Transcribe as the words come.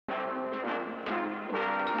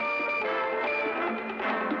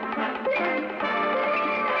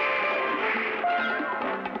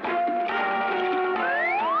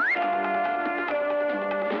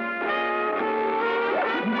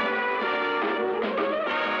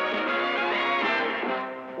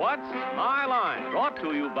brought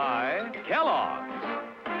to you by Kellogg's.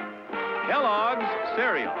 Kellogg's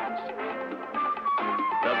Cereals.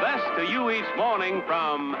 The best to you each morning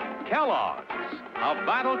from Kellogg's of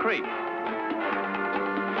Battle Creek.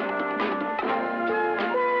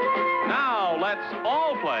 Now let's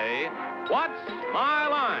all play What's My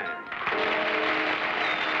Line?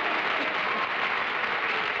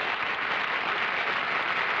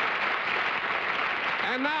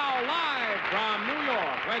 And now, live from New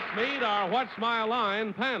York, let's meet our What's My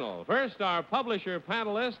Line panel. First, our publisher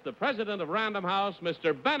panelist, the president of Random House,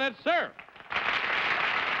 Mr. Bennett, Cerf.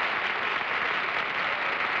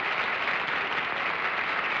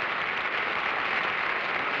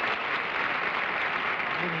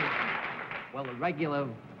 Well, the regular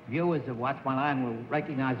viewers of What's My Line will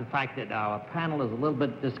recognize the fact that our panel is a little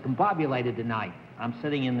bit discombobulated tonight. I'm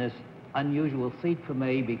sitting in this unusual seat for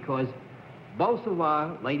me because both of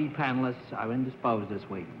our lady panelists are indisposed this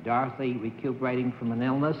week. Dorothy recuperating from an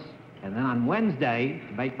illness, and then on Wednesday,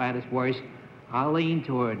 to make matters worse, Arlene,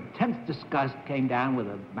 to her intense disgust, came down with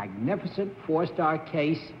a magnificent 4-star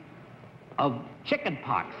case of chicken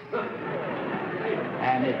pox.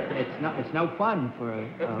 And it's no fun for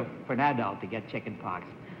an adult to get chicken pox.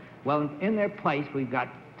 Well, in their place, we've got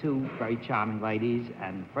two very charming ladies,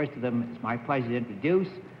 and first of them, it's my pleasure to introduce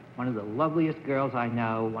one of the loveliest girls I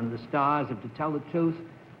know, one of the stars of To Tell the Truth,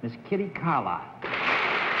 Miss Kitty Carlisle.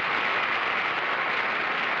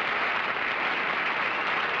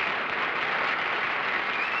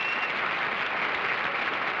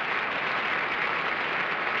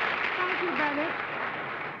 Thank you, Bennett.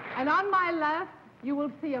 And on my left, you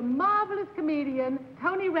will see a marvelous comedian,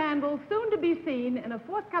 Tony Randall, soon to be seen in a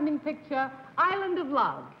forthcoming picture, Island of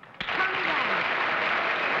Love. Tony Randall.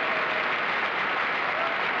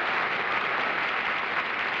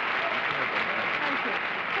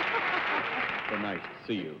 So nice to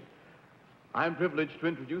see you. I'm privileged to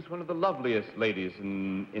introduce one of the loveliest ladies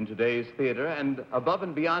in today's theater, and above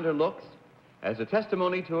and beyond her looks, as a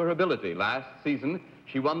testimony to her ability, last season,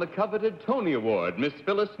 she won the coveted Tony Award, Miss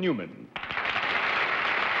Phyllis Newman.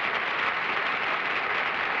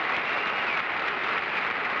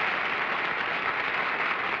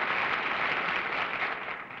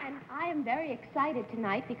 I'm very excited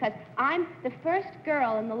tonight because I'm the first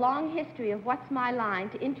girl in the long history of What's My Line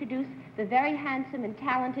to introduce the very handsome and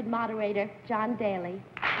talented moderator, John Daly.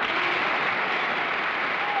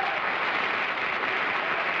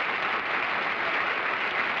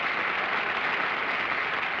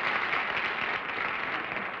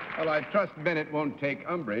 Well, I trust Bennett won't take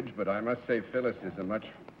umbrage, but I must say Phyllis is a much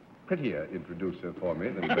prettier introducer for me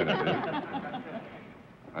than Bennett is.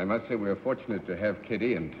 I must say we're fortunate to have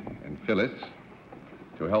Kitty and Phyllis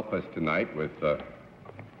to help us tonight with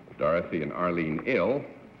Dorothy and Arlene ill.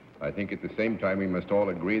 I think at the same time we must all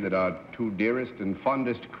agree that our two dearest and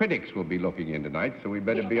fondest critics will be looking in tonight, so we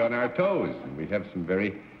better be on our toes. And we have some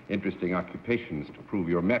very interesting occupations to prove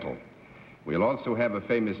your mettle. We'll also have a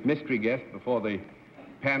famous mystery guest before the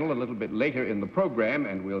panel a little bit later in the program,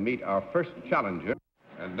 and we'll meet our first challenger.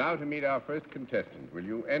 And now to meet our first contestant. Will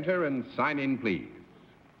you enter and sign in, please?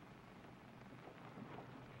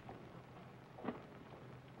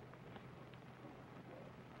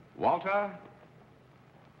 Walter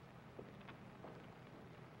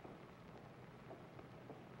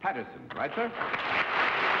Patterson, right, sir?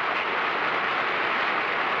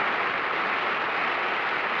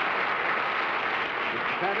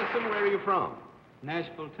 Mr. Patterson, where are you from?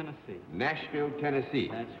 Nashville, Tennessee. Nashville, Tennessee.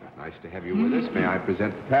 That's right. Nice to have you with us. May I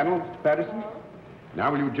present the panel, Mr. Patterson?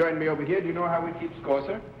 Now, will you join me over here? Do you know how we keep score,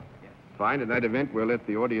 sir? Yes. Fine. In that event, we'll let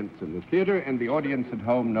the audience in the theater and the audience at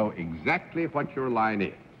home know exactly what your line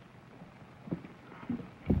is.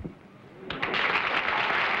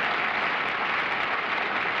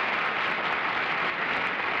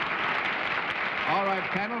 All right,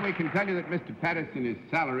 panel, we can tell you that Mr. Patterson is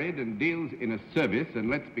salaried and deals in a service, and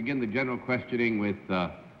let's begin the general questioning with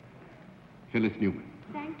Phyllis Newman.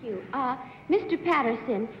 Thank you. Mr.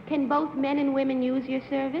 Patterson, can both men and women use your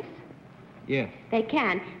service? Yes. They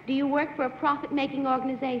can. Do you work for a profit-making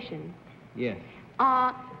organization? Yes.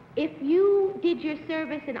 If you did your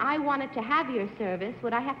service and I wanted to have your service,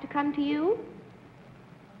 would I have to come to you?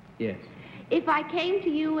 Yes. If I came to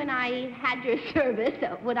you and I had your service,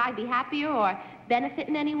 would I be happier or benefit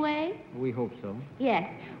in any way? We hope so. Yes.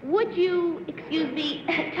 Would you, excuse me,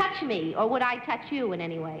 touch me, or would I touch you in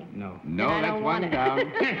any way? No. No, I that's don't one want it. down.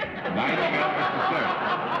 Nice job, Mr. Cerf.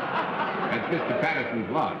 That's Mr. Patterson's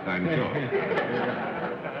loss, I'm sure.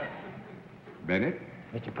 Bennett?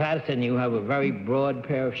 Mr. Patterson, you have a very broad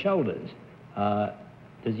pair of shoulders.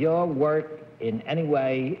 Does your work in any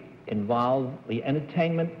way involve the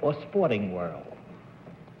entertainment or sporting world?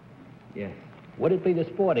 Yes. Would it be the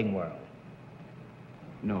sporting world?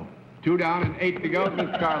 No. 2 down and 8 to go, Miss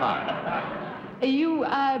Carlisle. You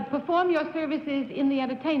perform your services in the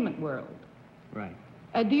entertainment world. Right.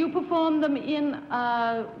 Do you perform them in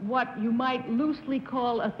what you might loosely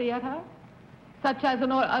call a theater? Such as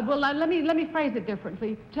let me phrase it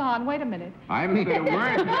differently. John, wait a minute. I haven't said a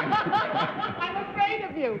word. I'm afraid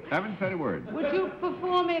of you. Haven't said a word. Would you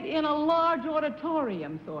perform it in a large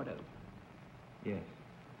auditorium, sort of? Yes.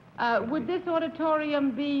 Would this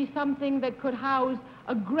auditorium be something that could house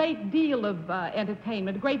a great deal of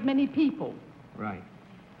entertainment, a great many people? Right.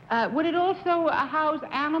 Would it also house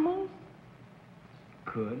animals?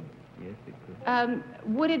 Could. Yes, it could.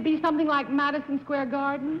 Would it be something like Madison Square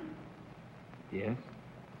Garden? Yes.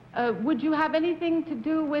 Would you have anything to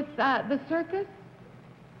do with the circus?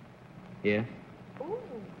 Yes.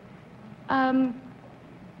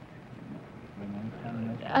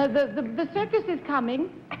 The circus is coming.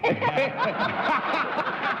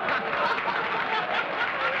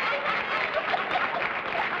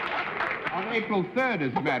 On April 3rd,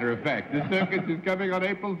 as a matter of fact. The circus is coming on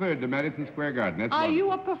April 3rd to Madison Square Garden. That's Are wonderful.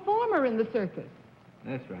 you a performer in the circus?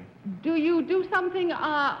 That's right. Do you do something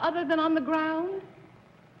other than on the ground?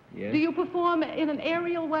 Yes. Do you perform in an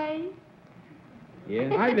aerial way?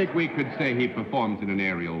 Yes. I think we could say he performs in an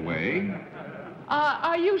aerial way.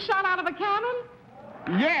 Are you shot out of a cannon?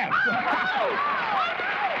 Yes!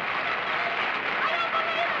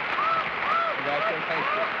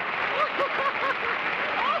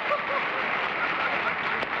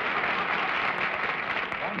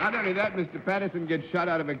 Not only that, Mr. Patterson gets shot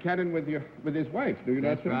out of a cannon with his wife. Do you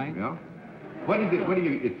That's not? right. Yeah. What is it? What do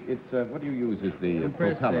you? What do you use as the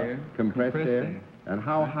Compressed propeller? air. Compressed Compressed air. air. And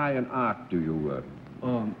how high an arc do you?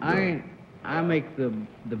 I make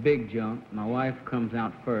the big jump. My wife comes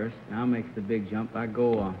out first, and I make the big jump. I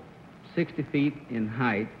go 60 feet in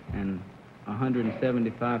height and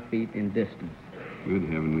 175 feet in distance. Good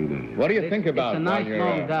heavenly day. What do you think about? It's a nice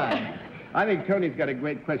long dive. I think Tony's got a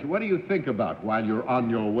great question. What do you think about while you're on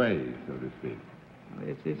your way, so to speak?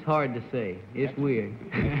 It's hard to say. It's weird.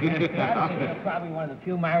 You're probably one of the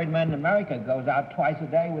few married men in America who goes out twice a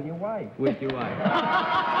day with your wife. With your wife.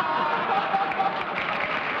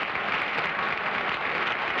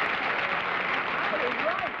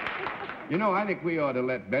 You know, I think we ought to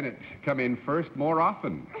let Bennett come in first more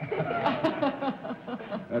often.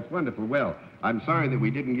 That's wonderful. Well, I'm sorry that we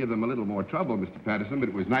didn't give them a little more trouble, Mr. Patterson, but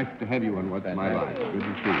it was nice to have you on What's My Line. Good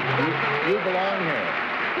to see you. You belong here.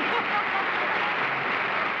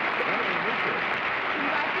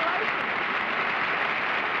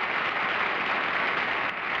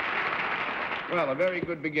 Well, a very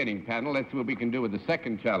good beginning, panel. Let's see what we can do with the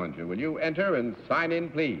second challenger. Will you enter and sign in,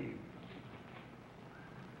 please?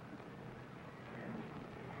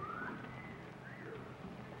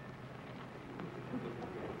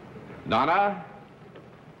 Donna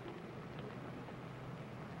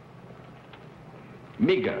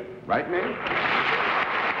Miga, right, ma'am?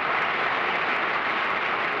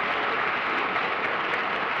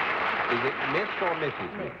 Is it Miss or Mrs.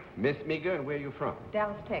 Miga? Miss Miga, and where are you from?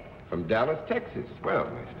 Dallas, Texas. From Dallas, Texas. Well,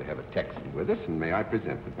 nice to have a Texan with us, and may I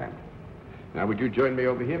present the panel. Now, would you join me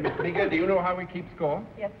over here, Miss Miga? Do you know how we keep score?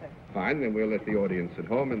 Yes, sir. Fine, then we'll let the audience at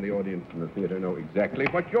home and the audience in the theater know exactly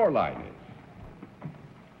what your line is.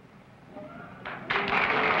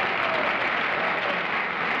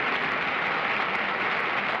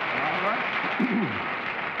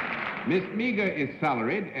 Miss Miga is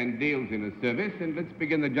salaried and deals in a service, and let's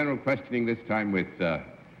begin the general questioning this time with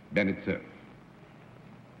Bennett Cerf.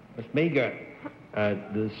 Miss Meager,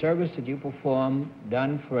 the service that you perform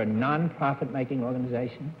done for a non-profit making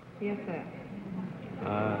organization? Yes, sir.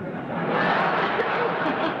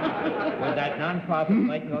 Would that non-profit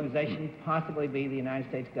making organization possibly be the United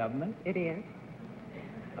States government? It is.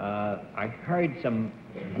 I heard some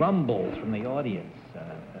grumbles from the audience.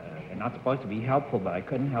 They're not supposed to be helpful, but I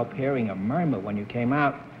couldn't help hearing a murmur when you came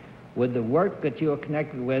out. Would the work that you are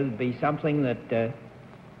connected with be something that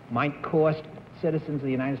might cost citizens of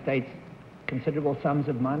the United States considerable sums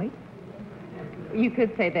of money? You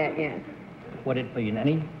could say that, yes. Would it be in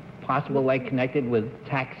any possible way connected with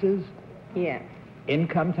taxes? Yes.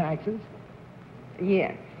 Income taxes?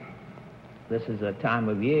 Yes. This is a time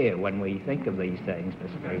of year when we think of these things,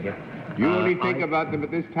 Miss Meager. You only think about them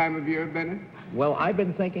at this time of year, Bennett? Well, I've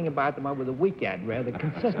been thinking about them over the weekend rather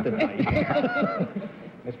consistently.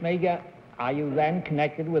 Miss Meager, are you then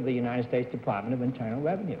connected with the United States Department of Internal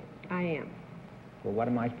Revenue? I am. Well, what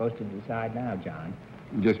am I supposed to decide now, John?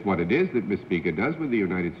 Just what it is that Miss Miga does with the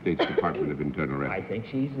United States Department of Internal Revenue. I think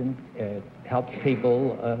she's helps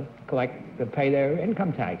people pay their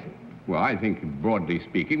income taxes. Well, I think, broadly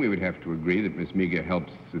speaking, we would have to agree that Miss Meager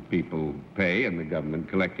helps the people pay and the government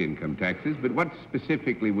collect income taxes. But what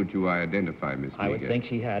specifically would you identify, Miss Meager? I would think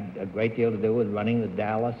she had a great deal to do with running the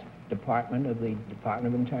Dallas department of the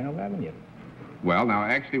Department of Internal Revenue. Well, now,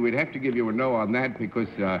 actually, we'd have to give you a no on that because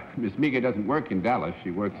Miss Meager doesn't work in Dallas. She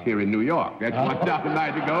works here in New York. That's 1 down and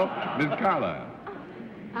 9 to go. Miss Carlisle.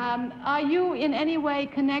 Are you in any way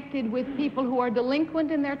connected with people who are delinquent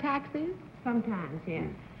in their taxes? Sometimes, yes.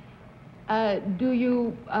 Do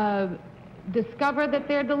you discover that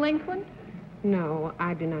they're delinquent? No,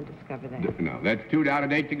 I do not discover that. No, that's 2 down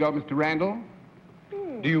and 8 to go, Mr. Randall.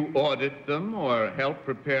 Do you audit them or help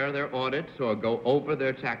prepare their audits or go over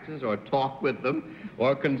their taxes or talk with them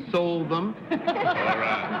or console them or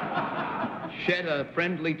shed a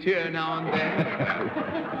friendly tear now and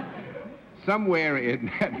then? Somewhere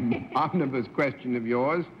in that omnibus question of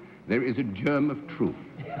yours, there is a germ of truth.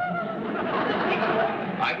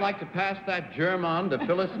 I'd like to pass that germ on to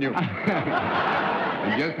Phyllis Newman.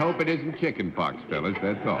 I just hope it isn't chicken pox, Phyllis,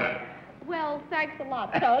 that's all. Well, thanks a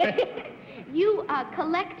lot, Tony. You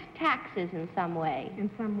collect taxes in some way. In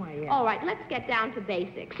some way, yes. All right, let's get down to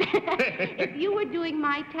basics. If you were doing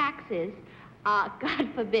my taxes, God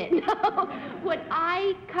forbid, would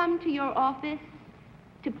I come to your office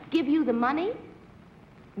to give you the money?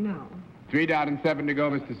 No. 3 down and 7 to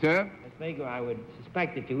go, Mr. Cerf. Miss Meager, I would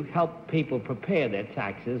suspect that you help people prepare their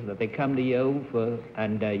taxes, that they come to you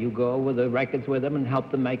and you go over the records with them and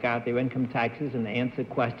help them make out their income taxes and answer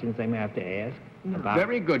questions they may have to ask. About...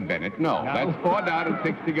 Very good, Bennett. No, that's 4 down and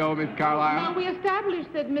 6 to go, Miss Carlisle. Now, we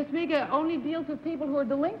established that Miss Meager only deals with people who are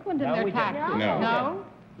delinquent in No, their we didn't. taxes. No.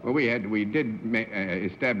 Well, we did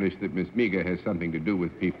establish that Miss Meager has something to do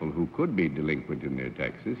with people who could be delinquent in their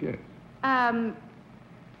taxes, yes.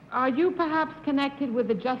 Are you perhaps connected with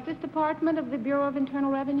the Justice Department of the Bureau of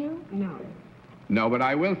Internal Revenue? No. No, but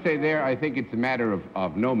I will say there, I think it's a matter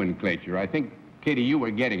of nomenclature. I think, Kitty, you were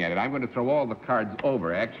getting at it. I'm going to throw all the cards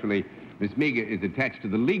over. Actually, Miss Meager is attached to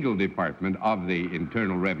the legal department of the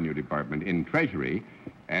Internal Revenue Department in Treasury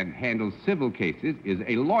and handles civil cases, is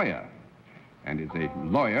a lawyer, and is a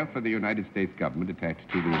lawyer for the United States government attached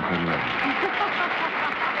to the Internal Revenue.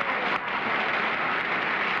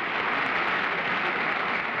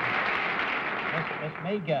 Miss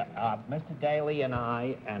Meager, Mr. Daly and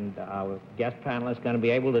I and our guest panelists are going to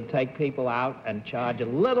be able to take people out and charge a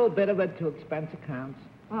little bit of it to expense accounts.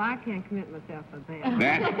 Well, I can't commit myself to that.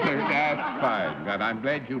 That's fine. But I'm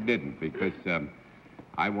glad you didn't because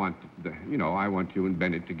I want you and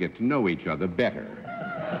Bennett to get to know each other better.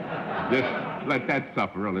 Just let that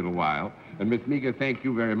suffer a little while. And Miss Meager, thank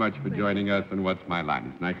you very much for joining us on What's My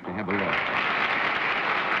Line. It's nice to have a look.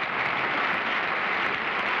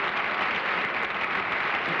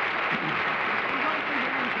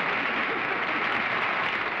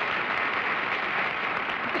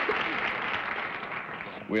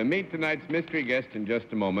 We'll meet tonight's mystery guest in just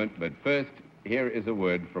a moment, but first, here is a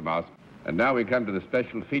word from us. And now we come to the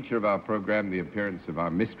special feature of our program, the appearance of our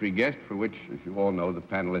mystery guest, for which, as you all know, the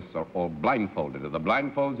panelists are all blindfolded. Are the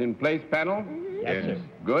blindfolds in place, panel? Yes, sir.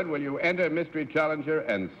 Good. Will you enter mystery challenger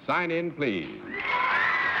and sign in, please?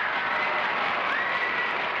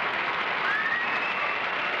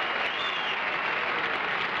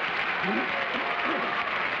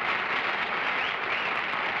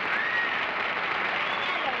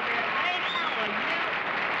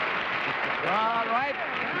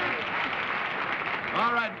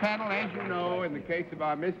 All right, panel, as you know, in the case of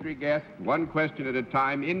our mystery guest, one question at a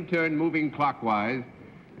time, in turn moving clockwise,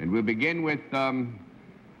 and we'll begin with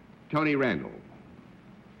Tony Randall.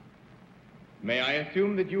 May I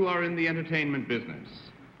assume that you are in the entertainment business?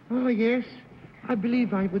 Oh, yes. I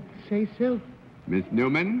believe I would say so. Miss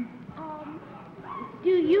Newman? Do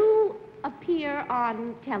you appear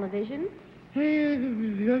on television? I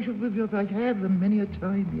have them many a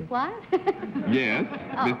time, yes. What? Yes.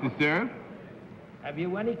 Mr. Cerf? Have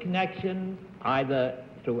you any connection, either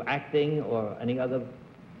through acting or any other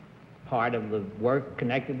part of the work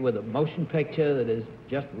connected with a motion picture that is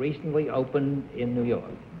just recently opened in New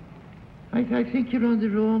York? I think you're on the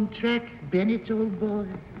wrong track, Bennett, old boy.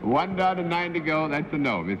 1 down and 9 to go. That's a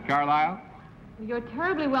no. Miss Carlisle? You're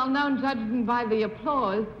terribly well known, judging by the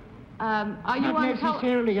applause. Are you Not on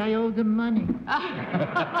necessarily. I owe them money.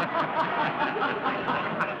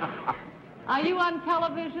 Are you on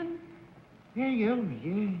television? Yeah.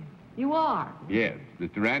 You are. Yes.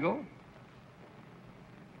 Mr. Randall?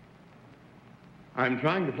 I'm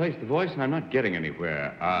trying to place the voice and I'm not getting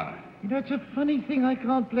anywhere. That's a funny thing. I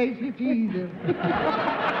can't place it either.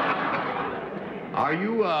 Are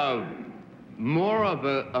you more of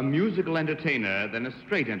a musical entertainer than a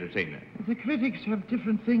straight entertainer. The critics have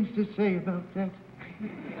different things to say about that.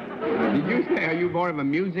 Did you say, are you more of a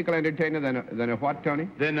musical entertainer than a what, Tony?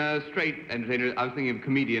 Than a straight entertainer. I was thinking of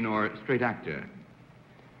comedian or straight actor.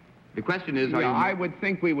 The question is, are you... I would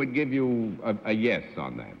think we would give you a yes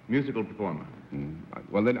on that. Musical performer.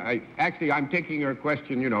 Well, then, I'm taking your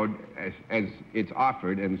question, as it's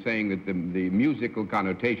offered and saying that the musical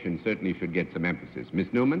connotation certainly should get some emphasis. Miss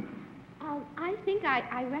Newman? I think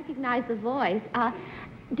I recognize the voice.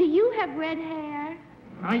 Do you have red hair?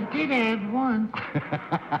 I did have once.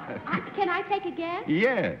 Can I take a guess?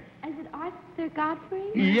 Yes. Is it Arthur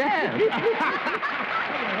Godfrey? Yes.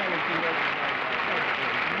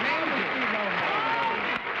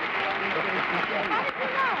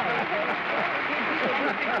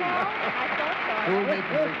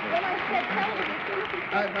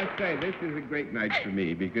 I must say, this is a great night for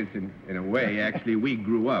me because, in a way, actually, we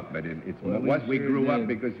grew up. But we grew up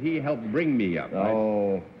because he helped bring me up.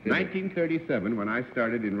 Oh. 1937, when I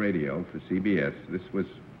started in radio for CBS, this was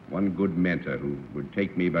one good mentor who would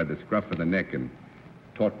take me by the scruff of the neck and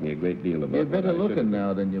taught me a great deal about... You're better looking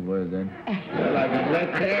now than you were then. Well, I've got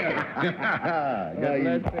less hair.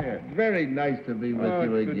 Less hair. Very nice to be with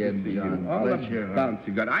you again, John. All the bounce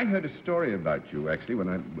you got. I heard a story about you, actually, when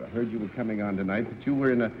I heard you were coming on tonight, that you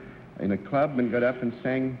were in a club and got up and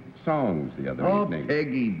sang songs the other evening. Oh,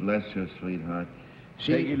 Peggy, bless her, sweetheart.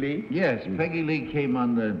 Peggy Lee? Yes, Peggy Lee came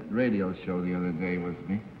on the radio show the other day with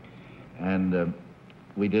me, and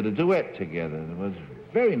we did a duet together. It was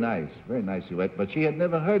very nice duet, but she had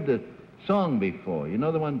never heard the song before. You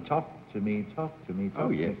know the one, Talk to Me, Talk to Me, Talk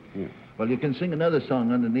to Me? Yes. Well, you can sing another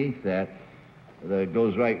song underneath that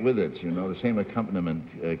goes right with it, the same accompaniment.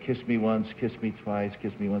 Kiss me once, kiss me twice,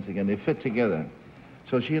 kiss me once again. They fit together.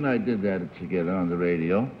 So she and I did that together on the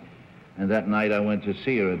radio, and that night I went to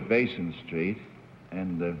see her at Basin Street,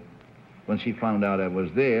 and when she found out I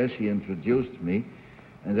was there, she introduced me,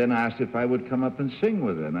 and then asked if I would come up and sing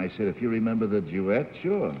with her. And I said, if you remember the duet,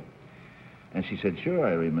 sure. And she said, sure,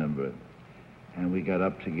 I remember it. And we got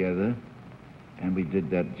up together, and we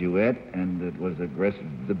did that duet, and it was the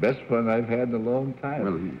best fun I've had in a long time.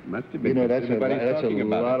 Well, he must have been. That's a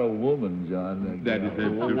lot of woman, John. That is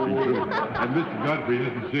absolutely true. And Mr. Godfrey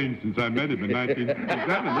hasn't changed since I met him in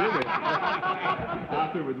 1957, really.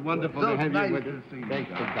 Arthur, it was wonderful to have you with us.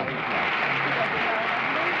 Thanks for coming.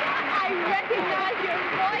 I recognize your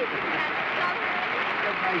voice in that song.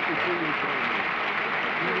 Nice to see you, Tony.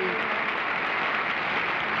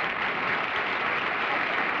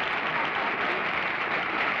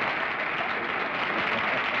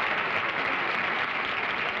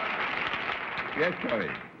 Yes, Tony.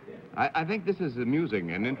 I think this is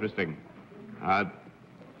amusing and interesting. A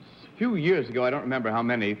few years ago, I don't remember how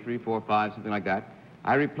many, 3, 4, 5, something like that,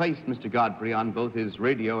 I replaced Mr. Godfrey on both his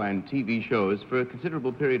radio and TV shows for a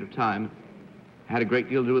considerable period of time. Had a great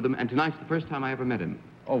deal to do with him, and tonight's the first time I ever met him.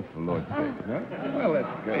 Oh, for Lord's sake. No? Well,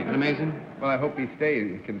 that's great. Isn't it amazing? Well, I hope he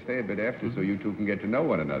can stay a bit after so you two can get to know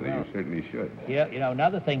one another. You certainly should. Yeah,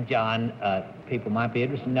 another thing, John, people might be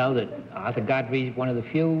interested to know that Arthur Godfrey is one of the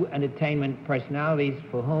few entertainment personalities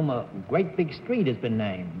for whom a great big street has been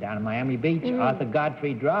named down in Miami Beach. Arthur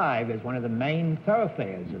Godfrey Drive is one of the main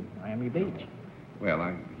thoroughfares of Miami Beach.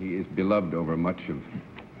 Well, he is beloved over much of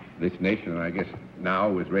this nation, and I guess now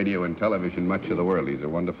with radio and television, much of the world. He's a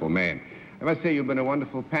wonderful man. I must say you've been a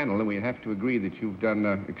wonderful panel, and we have to agree that you've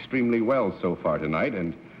done extremely well so far tonight,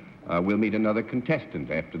 and we'll meet another contestant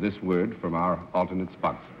after this word from our alternate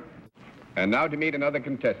sponsor. And now to meet another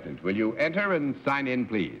contestant. Will you enter and sign in,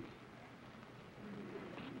 please?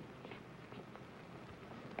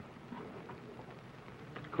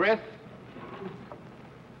 Chris?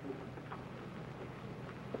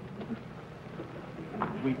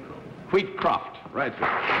 Wheatcroft. Right, sir.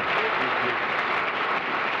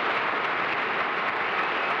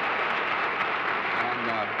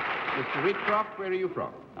 Mr. Wheatcroft, where are you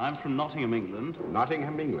from? I'm from Nottingham, England.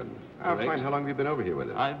 Nottingham, England. Correct. Fine. How long have you been over here with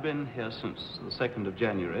us? I've been here since the 2nd of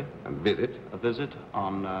January. A visit? A visit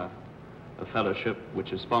on a fellowship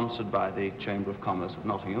which is sponsored by the Chamber of Commerce of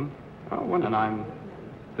Nottingham. Oh, wonderful. And I'm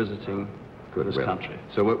visiting this country.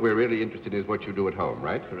 So what we're really interested in is what you do at home,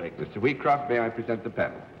 right? Correct. Mr. Wheatcroft, may I present the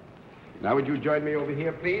panel? Now, would you join me over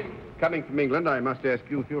here, please? Coming from England, I must ask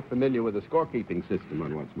you if you're familiar with the scorekeeping system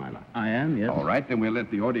on What's My Line. I am, yes. All right, then we'll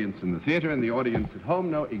let the audience in the theater and the audience at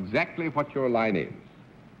home know exactly what your line is.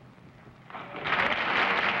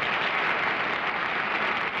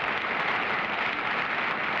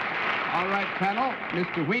 All right, panel.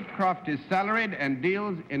 Mr. Wheatcroft is salaried and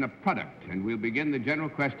deals in a product, and we'll begin the general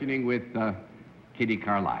questioning with Kitty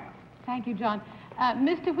Carlisle. Thank you, John.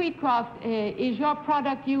 Mr. Wheatcroft, is your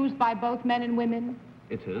product used by both men and women?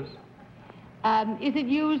 It is. Is it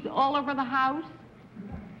used all over the house?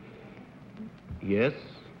 Yes.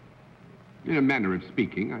 In a manner of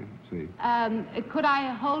speaking, I say. Could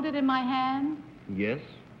I hold it in my hand? Yes.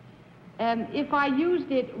 If I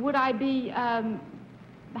used it, would I be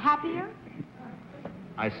happier?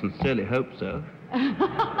 I sincerely hope so.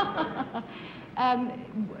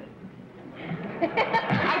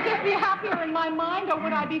 I'd just be happier in my mind, or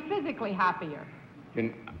would I be physically happier?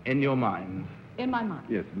 In your mind. In my mind.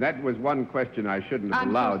 Yes, that was one question I shouldn't have I'm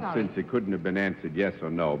so allowed sorry. since it couldn't have been answered yes or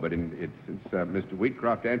no. But since Mr.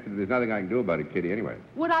 Wheatcroft answered, there's nothing I can do about it, Kitty, anyway.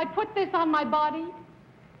 Would I put this on my body?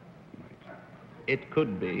 It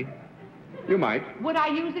could be. You might. Would I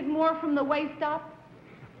use it more from the waist up?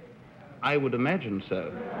 I would imagine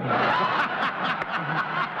so.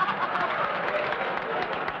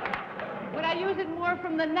 Would I use it more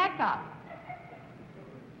from the neck up?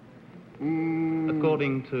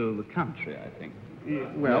 According to the country, I think.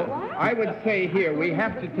 Well, What? I would say here we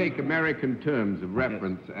have to take American terms of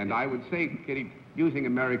reference, and I would say, Kitty, using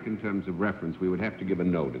American terms of reference, we would have to give a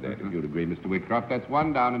no to that, if you'd agree, Mr. Wheatcroft. That's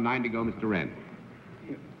 1 down and 9 to go, Mr. Randall.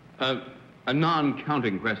 A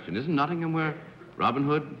non-counting question. Isn't Nottingham where Robin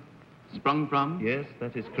Hood sprung from? Yes,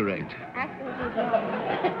 that is correct.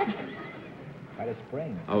 Quite a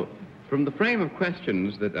spring. Oh, from the frame of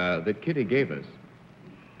questions that Kitty gave us,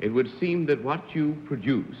 it would seem that what you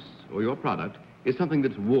produce, or your product, is something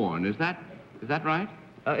that's worn. Is that right?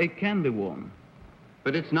 It can be worn.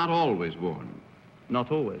 But it's not always worn. Not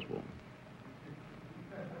always worn.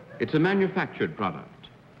 It's a manufactured product.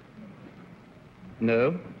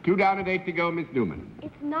 No. 2 down and 8 to go, Miss Newman.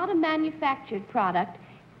 It's not a manufactured product,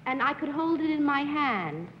 and I could hold it in my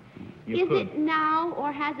hand. You could. It now,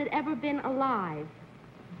 or has it ever been alive?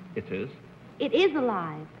 It is. It is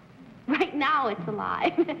alive. Right now, it's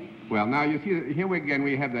alive. Well, now, you see, here again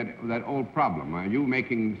we have that old problem. Are you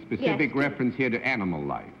making specific Yes. reference here to animal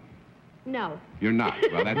life? No. You're not.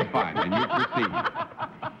 Well, that's fine. Then you proceed.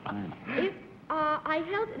 If I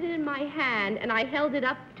held it in my hand and I held it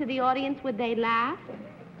up to the audience, would they laugh?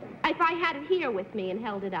 If I had it here with me and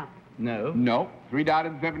held it up. No. No. 3 down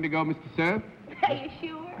and 7 to go, Mr. Cerf. Are you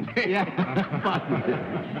sure?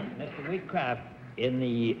 Mr. Wheatcroft, in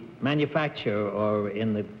the manufacture or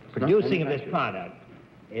in the producing of this product,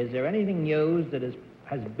 is there anything used that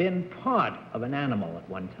has been part of an animal at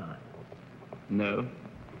one time? No.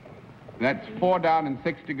 That's 4 down and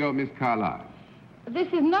 6 to go, Miss Carlisle. This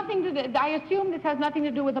is nothing to do, I assume this has nothing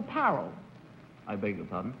to do with apparel. I beg your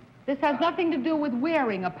pardon? This has nothing to do with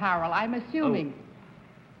wearing apparel, I'm assuming.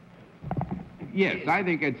 Yes, I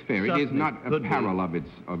think it's fair. It is Certainly not could be. apparel of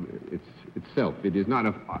itself. It is not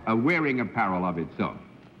a wearing apparel of itself.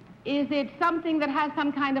 Is it something that has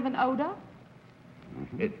some kind of an odor?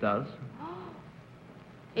 It does.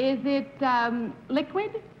 Is it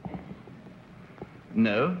liquid?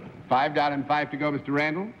 No. 5 down and 5 to go, Mr.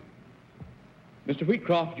 Randall. Mr.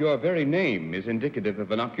 Wheatcroft, your very name is indicative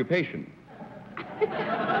of an occupation.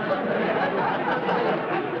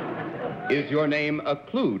 Is your name a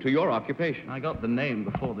clue to your occupation? I got the name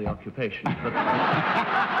before the occupation, but...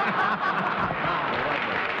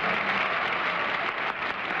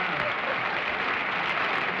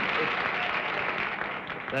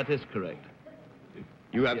 That is correct.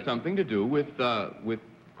 You have something to do with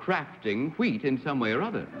crafting wheat in some way or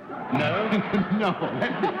other. No? No.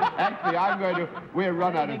 Actually, we're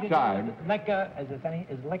run out of time. Liquor, is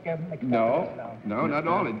liquor mixed No, up? no, not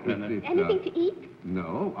all. Anything to eat?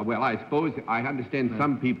 No. Well, I suppose, I understand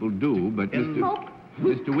some people do, but Smoke?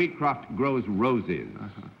 Mr. Wheatcroft grows roses.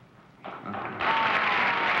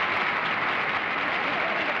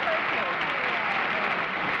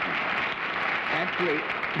 Actually,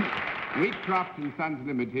 Wheatcroft and Sons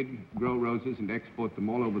Limited grow roses and export them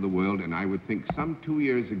all over the world, and I would think some 2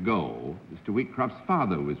 years ago, Mr. Wheatcroft's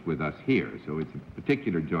father was with us here, so it's a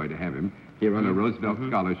particular joy to have him here on a Roosevelt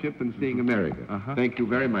Scholarship and seeing America. Thank you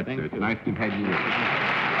very much, sir. It's nice to have you with us.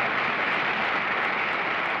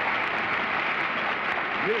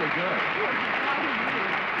 Really good.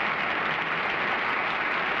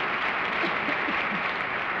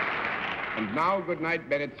 And now, good night,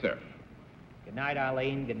 Bennett, sir. Good night,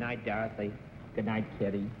 Arlene. Good night, Dorothy. Good night,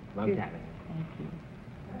 Kitty. Love to have it. Thank you.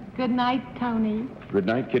 Good night, Tony. Good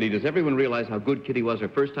night, Kitty. Does everyone realize how good Kitty was her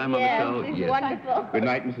first time on the show? Yes, wonderful. Good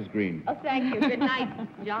night, Mrs. Green. Oh, thank you. Good night,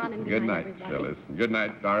 John, and Good night, everybody. Phyllis. Good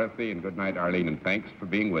night, Dorothy, and good night, Arlene. And thanks for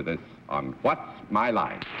being with us on What's My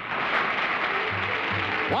Line?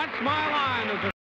 What's My Line is a